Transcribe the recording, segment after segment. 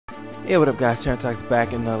Hey, what up guys, TTarantox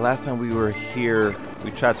back, and last time we were here, we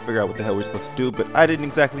tried to figure out what the hell we were supposed to do, but I didn't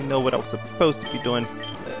exactly know what I was supposed to be doing.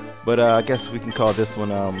 But I guess we can call this one,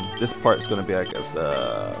 this part is going to be, I guess,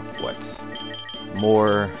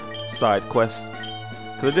 more side quests.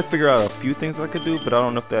 Because I did figure out a few things that I could do, but I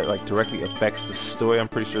don't know if that like directly affects the story. I'm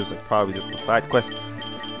pretty sure it's like probably just a side quest.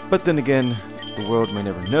 But then again, the world may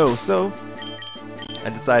never know, so I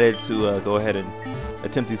decided to go ahead and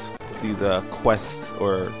attempt these quests,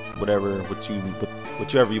 or whichever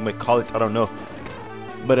you might call it. I don't know.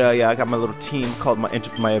 But yeah, I got my little team called my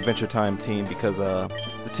Adventure Time team, because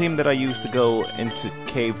it's the team that I use to go into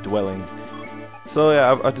cave dwelling. So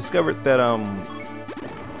yeah, I discovered that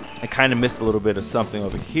I kind of missed a little bit of something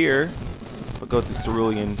over here. We'll go through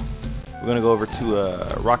Cerulean. We're gonna go over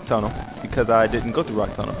to Rock Tunnel, because I didn't go through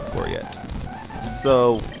Rock Tunnel before yet.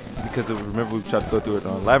 So because remember we tried to go through it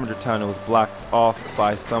on Lavender Town, it was blocked off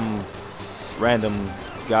by some random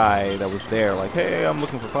guy that was there like, hey, I'm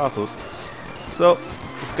looking for fossils. So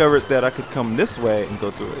discovered that I could come this way and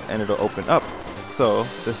go through it, and it'll open up. So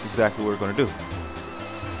that's exactly what we're going to do.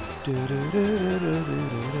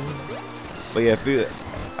 But yeah,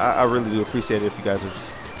 I really do appreciate it if you guys are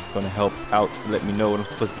going to help out and let me know what I'm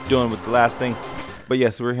supposed to be doing with the last thing. But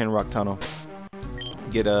yes, we're here in Rock Tunnel.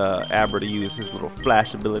 Get Aber to use his little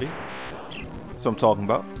flash ability. That's what I'm talking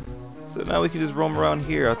about. So now we can just roam around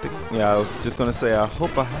here. I think, yeah, I was just gonna say I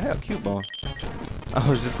hope I have Cubone. I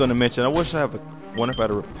was just gonna mention I wish I have one if I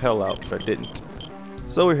had a rappel out, but I didn't.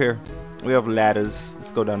 So we're here. We have ladders.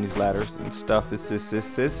 Let's go down these ladders and stuff. This.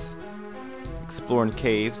 Exploring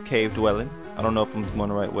caves, cave dwelling. I don't know if I'm going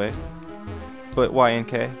the right way, but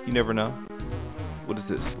YNK, you never know. What is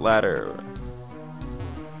this ladder?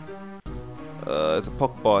 There's a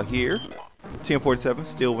Pokeball here. TM47,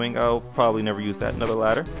 Steel Wing. I'll probably never use that. Another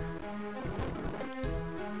ladder.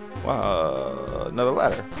 Wow, another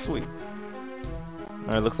ladder. Sweet.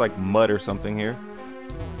 Alright, looks like mud or something here.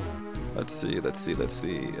 Let's see.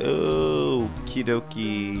 Oh, okie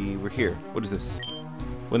dokie. We're here. What is this?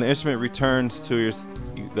 When the instrument returns to your...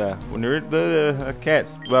 when the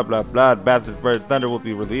cats, blah blah blah, Bath of Thunder will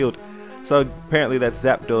be revealed. So apparently that's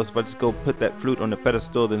Zapdos. If I just go put that flute on the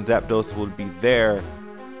pedestal, then Zapdos will be there.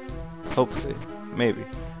 Hopefully. Maybe.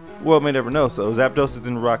 Well, may never know. So Zapdos is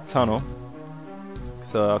in Rock Tunnel.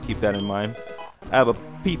 So I'll keep that in mind. I have a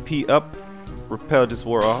PP up. Repel just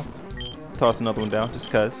wore off. Toss another one down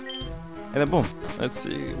just cuz. And then boom. Let's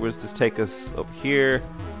see. Where does this take us? Over here.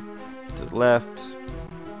 To the left.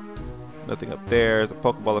 Nothing up there. There's a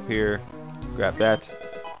Pokeball up here. Grab that.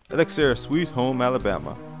 Elixir, Sweet Home,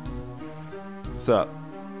 Alabama. What's up?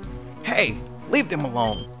 Hey, leave them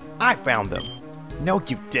alone. I found them. No,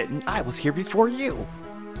 you didn't. I was here before you.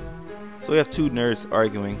 So we have two nerds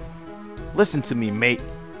arguing. Listen to me, mate.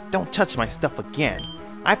 Don't touch my stuff again.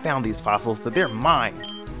 I found these fossils, so they're mine.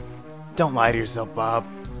 Don't lie to yourself, Bob.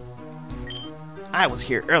 I was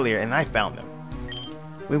here earlier and I found them.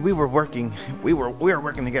 When we were working, we were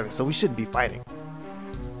working together, so we shouldn't be fighting.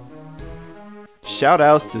 Shout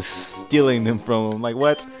outs to stealing them from him. Like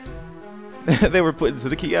what? They were put into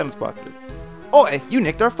the key items pocket. Oi, you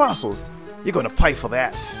nicked our fossils. You're gonna pay for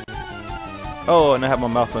that. Oh, and I have my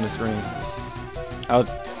mouse on the screen. I'll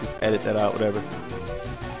just edit that out, whatever.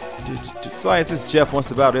 Scientist Jeff wants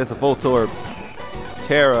to bow. There's a Voltorb.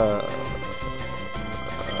 Terra.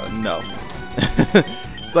 No.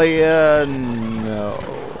 It's like, no.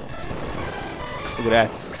 Look at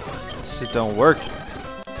that. Shit don't work.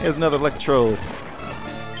 Here's another Electrode.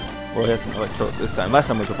 Well, here's an Electrode this time. Last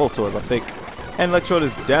time it was a Voltorb, I think. And Electrode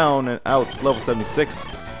is down and out, level 76.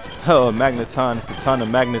 Oh, Magneton. It's a ton of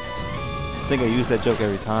magnets. I think I use that joke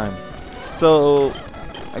every time. So,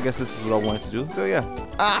 I guess this is what I wanted to do. So, yeah.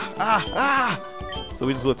 So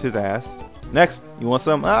we just whipped his ass. Next, you want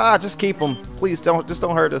some? Just keep him. Please don't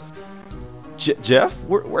hurt us. Jeff?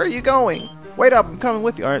 Where are you going? Wait up, I'm coming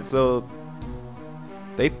with you. Alright, so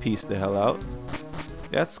they pieced the hell out.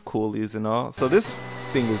 That's coolies and all. So this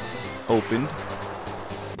thing is opened.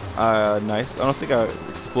 Nice. I don't think I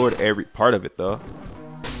explored every part of it though.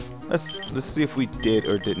 Let's see if we did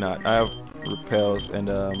or did not. I have repels and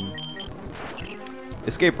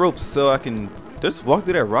escape ropes, so I can just walk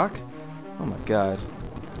through that rock. Oh my god.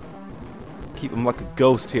 Keep him like a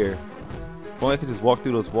ghost here. If only I could just walk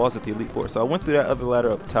through those walls at the Elite Four. So I went through that other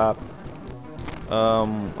ladder up top.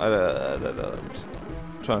 I'm just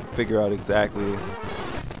trying to figure out exactly.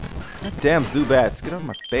 God damn Zubats, get out of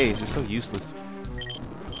my face. You're so useless.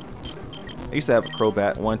 I used to have a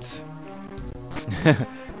Crobat once.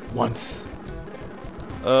 Once.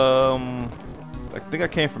 I think I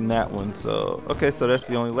came from that one. So okay, so that's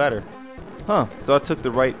the only ladder. Huh? So I took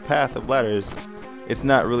the right path of ladders. it's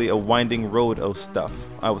not really a winding road of stuff.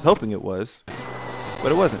 I was hoping it was, but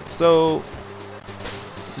it wasn't. So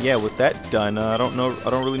yeah, with that done, I don't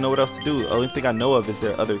really know what else to do. The only thing I know of is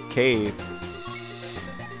their other cave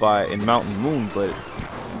in Mountain Moon, but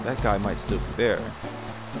that guy might still be there.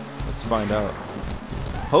 Let's find out.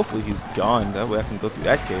 Hopefully he's gone. That way I can go through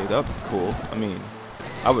that cave. That would be cool. I mean,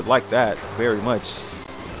 I would like that very much,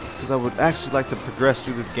 because I would actually like to progress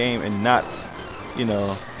through this game and not, you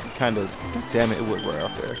know, kind of, god damn it, it would wear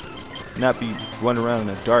out there. Not be running around in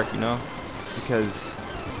the dark, you know? Just because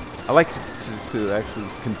I like to actually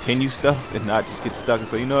continue stuff and not just get stuck and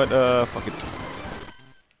say, you know what, fuck it.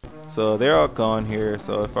 So they're all gone here.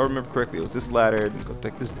 So if I remember correctly, it was this ladder. Go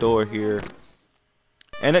take this door here.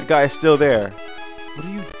 And that guy is still there. What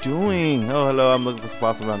are you doing? Oh, hello, I'm looking for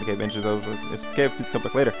spots around the cave entrance. If the cave, please come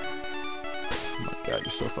back later. Oh my god,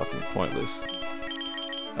 you're so fucking pointless.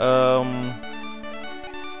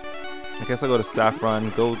 I guess I'll go to Saffron,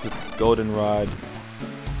 go to Goldenrod.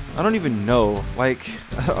 I don't even know. Like,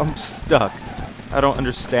 I'm stuck. I don't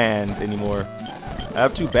understand anymore. I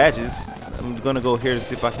have 2 badges. I'm gonna go here to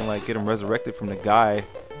see if I can like get him resurrected from the guy.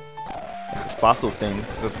 The fossil thing.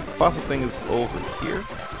 The fossil thing is over here,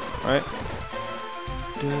 right?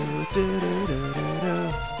 Let's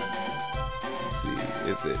see,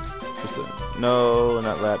 is it? No,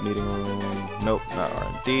 not lab meeting room. Nope, not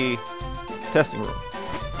R&D. Testing room.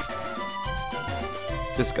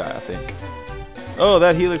 This guy, I think. Oh,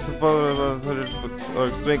 that helix.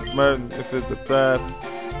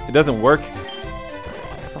 It doesn't work.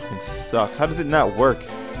 Fucking suck. How does it not work?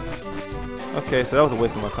 Okay, so that was a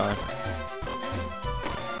waste of my time.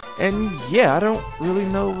 And yeah, I don't really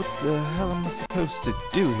know what the hell am I supposed to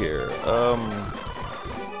do here.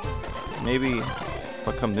 Maybe if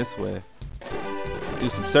I come this way, do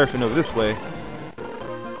some surfing over this way.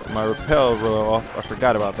 My rappel roll off. I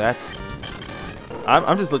forgot about that.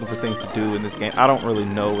 I'm just looking for things to do in this game. I don't really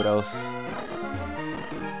know what else.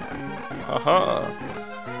 Haha.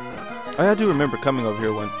 I do remember coming over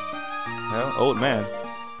here when, well, old man.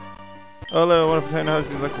 Oh, I want to pretend how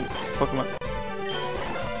she's like fucking my.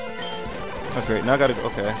 Oh great, now I gotta go.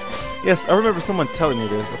 Okay. Yes, I remember someone telling me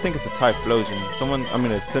this. I think it's a Typhlosion. A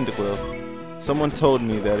Cyndaquil. Someone told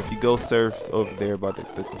me that if you go surf over there by the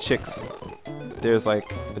chicks, there's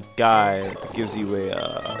like a guy that gives you a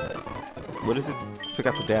what is it? I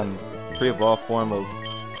forgot the damn pre-evolved form of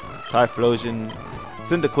Typhlosion.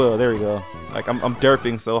 Cyndaquil, there we go. Like I'm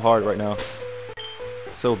derping so hard right now.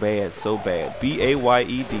 So bad, so bad.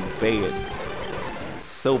 B-A-Y-E-D, bad.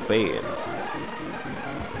 So bad.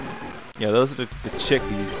 Yeah, those are the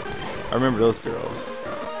chickies. I remember those girls.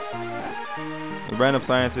 The random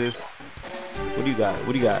scientists. What do you got?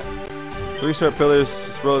 What do you got? 3 short pillars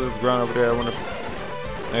just rolled to the ground over there. I wonder.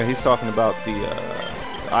 He's talking about the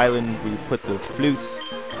island where you put the flutes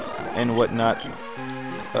and whatnot.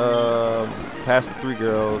 Past the 3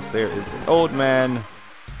 girls. There is the old man.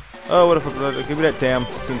 Oh, what if I give me that damn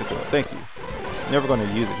Cyndaquil? Thank you. Never going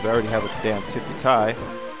to use it because I already have a damn tippy tie.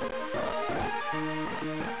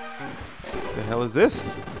 The hell is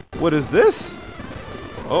this? What is this?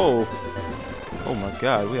 Oh. Oh my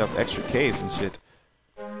god, we have extra caves and shit.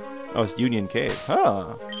 Oh, it's Union Cave.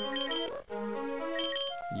 Huh.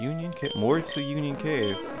 Union Cave. More to Union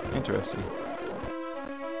Cave. Interesting.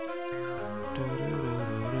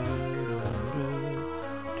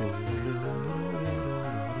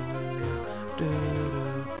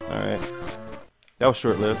 Alright. That was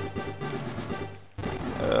short-lived.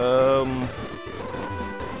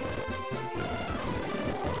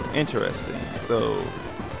 Interesting. So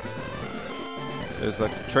there's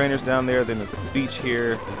like some trainers down there, then there's a beach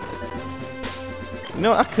here. You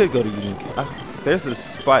know, I could go to Union Cave. There's a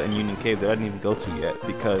spot in Union Cave that I didn't even go to yet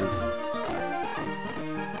because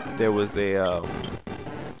there was a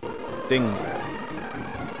thing there.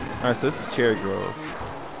 Alright, so this is Cherry Grove.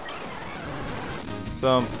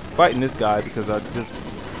 So I'm fighting this guy because I just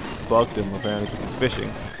bugged him apparently because he's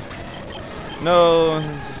fishing. No,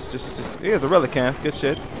 it's just he has a Relicanth, good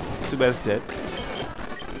shit. Too bad it's dead.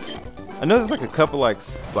 I know there's like a couple like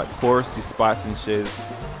foresty spots and shit.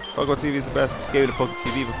 Pokemon TV is the best. Gave it a Pokemon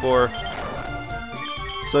TV before.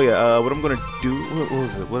 So yeah, what I'm gonna do? What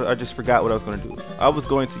was it? I just forgot what I was gonna do. I was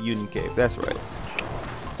going to Union Cave. That's right.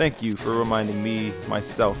 Thank you for reminding me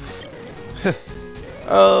myself.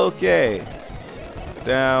 Okay.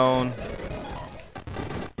 Down.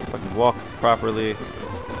 If I can walk properly.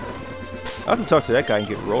 I can talk to that guy and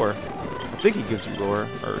get Roar. I think he gives you Roar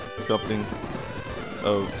or something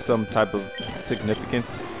of some type of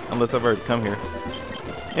significance. Unless I've already come here.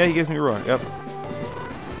 Yeah, he gives me Roar. Yep.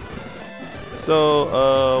 So,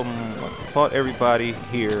 I fought everybody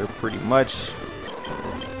here pretty much.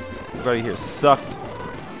 Everybody here sucked.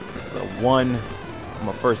 So 1 on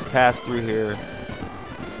my first pass through here.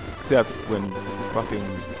 Except when fucking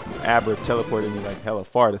Abra teleported me like hella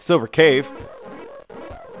far to Silver Cave.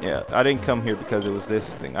 Yeah, I didn't come here because it was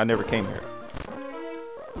this thing. I never came here.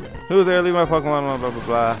 Who's there? Leave my Pokemon, blah, blah,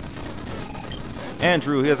 blah.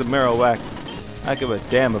 Andrew, he has a Marowak. I give a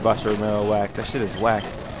damn about your Marowak. That shit is whack.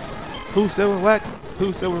 Who said we're whack?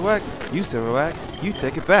 Who said we're whack? You said we're whack. You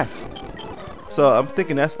take it back. So I'm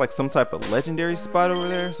thinking that's like some type of legendary spot over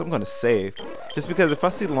there. So I'm going to save. Just because if I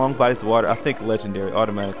see long bodies of water, I think legendary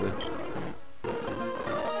automatically.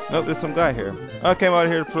 Nope, there's some guy here. I came out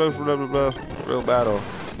here to play blah, blah, blah, real battle.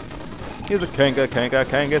 Here's a Kangaskhan.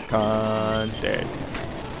 Dead.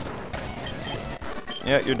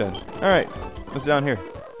 Yeah, you're done. Alright, what's down here?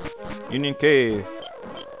 Union Cave.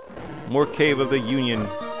 More Cave of the Union.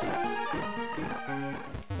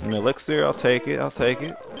 An elixir, I'll take it, I'll take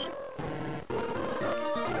it.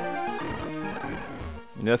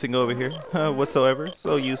 Nothing over here whatsoever,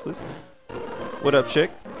 so useless. What up,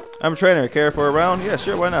 chick? I'm a trainer, care for a round? Yeah,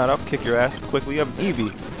 sure, why not? I'll kick your ass quickly. I'm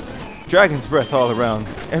Eevee. Dragon's Breath all around.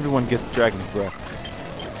 Everyone gets Dragon's Breath.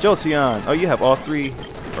 Jolteon. Oh, you have all 3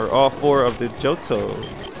 or all 4 of the Johtos.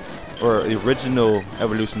 Or the original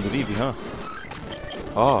evolutions of Eevee, huh?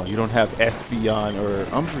 Oh, you don't have Espeon or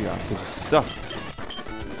Umbreon because you suck.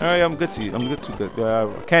 Alright, I'm good to you. I'm good too good. I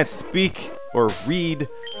can't speak or read.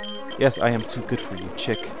 Yes, I am too good for you,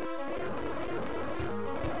 chick.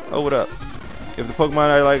 Oh, what up? If the Pokemon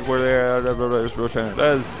I like were there, this real trainer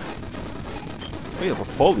does. We have a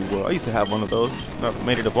Poliwhirl. I used to have one of those. I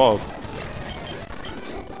made it evolve.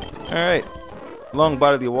 Alright. Long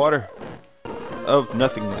body of water of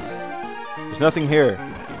nothingness. There's nothing here.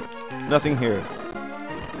 Nothing here.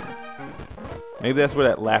 Maybe that's where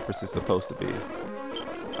that Lapras is supposed to be.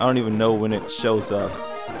 I don't even know when it shows up.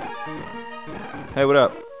 Hey, what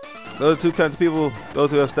up? Those are 2 kinds of people. Those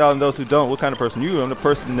who have style and those who don't. What kind of person are you? I'm the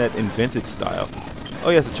person that invented style. Oh,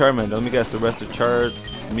 yes, a Charmander. Let me guess the rest are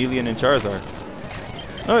Charmeleon and Charizard.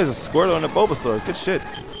 Oh, there's a Squirtle and a Bulbasaur. Good shit.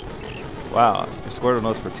 Wow, your Squirtle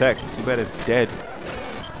knows Protect. Too bad it's dead.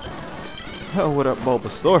 Oh, what up,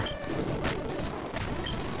 Bulbasaur?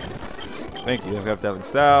 Thank you. I got that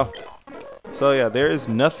style. So yeah, there is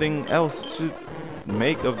nothing else to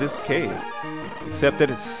make of this cave except that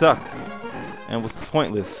it sucked and was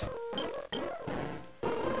pointless.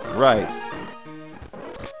 Right.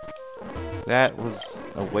 That was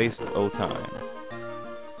a waste of time.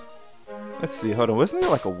 Let's see, hold on. Wasn't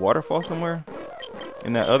there like a waterfall somewhere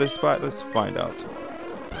in that other spot? Let's find out.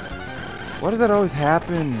 Why does that always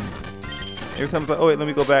happen? Every time it's like, oh wait, let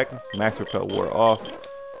me go back. Max Repel wore off.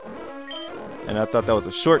 And I thought that was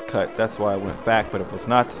a shortcut. That's why I went back, but it was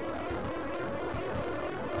not.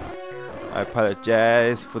 I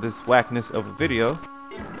apologize for this whackness of a video,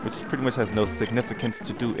 which pretty much has no significance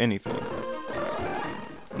to do anything.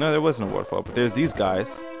 No, there wasn't a waterfall, but there's these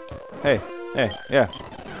guys. Hey, yeah.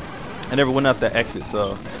 I never went out that exit,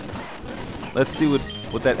 so let's see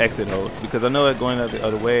what that exit holds. Because I know that going out the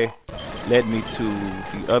other way led me to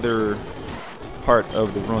the other part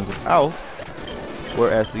of the Ruins of Alph,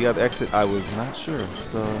 whereas the other exit I was not sure.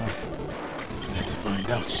 So let's find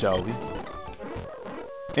out, shall we?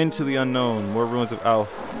 Into the unknown, more Ruins of Alph.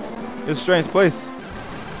 It's a strange place.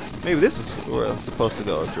 Maybe this is where I'm supposed to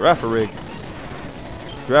go. Giraffe rig.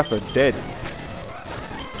 Giraffe dead.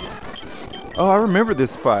 Oh, I remember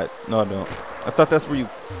this spot. No, I don't. I thought that's where you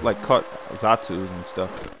like caught Zatus and stuff.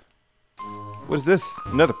 What is this?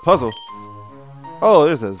 Another puzzle. Oh,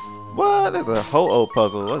 there's a what? There's a Ho-Oh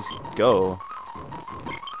puzzle. Let's go.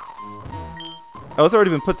 Oh, it's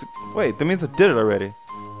already been put to. Wait, that means I did it already.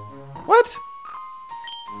 What?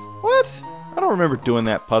 What? I don't remember doing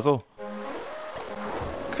that puzzle.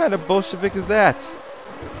 What kind of Bolshevik is that?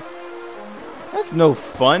 That's no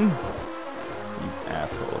fun. You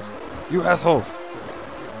assholes. You assholes.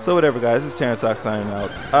 So whatever, guys. This is TTarantox signing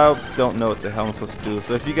out. I don't know what the hell I'm supposed to do.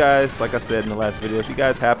 So if you guys, like I said in the last video, if you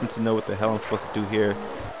guys happen to know what the hell I'm supposed to do here,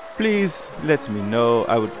 please let me know.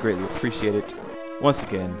 I would greatly appreciate it. Once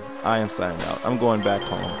again, I am signing out. I'm going back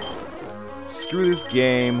home. Screw this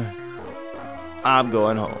game. I'm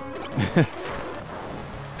going home.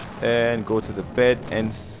 And go to the bed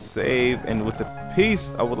and save. And with a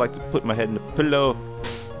peace, I would like to put my head in the pillow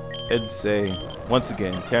and say, once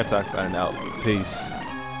again, TTarantox signing out. Peace.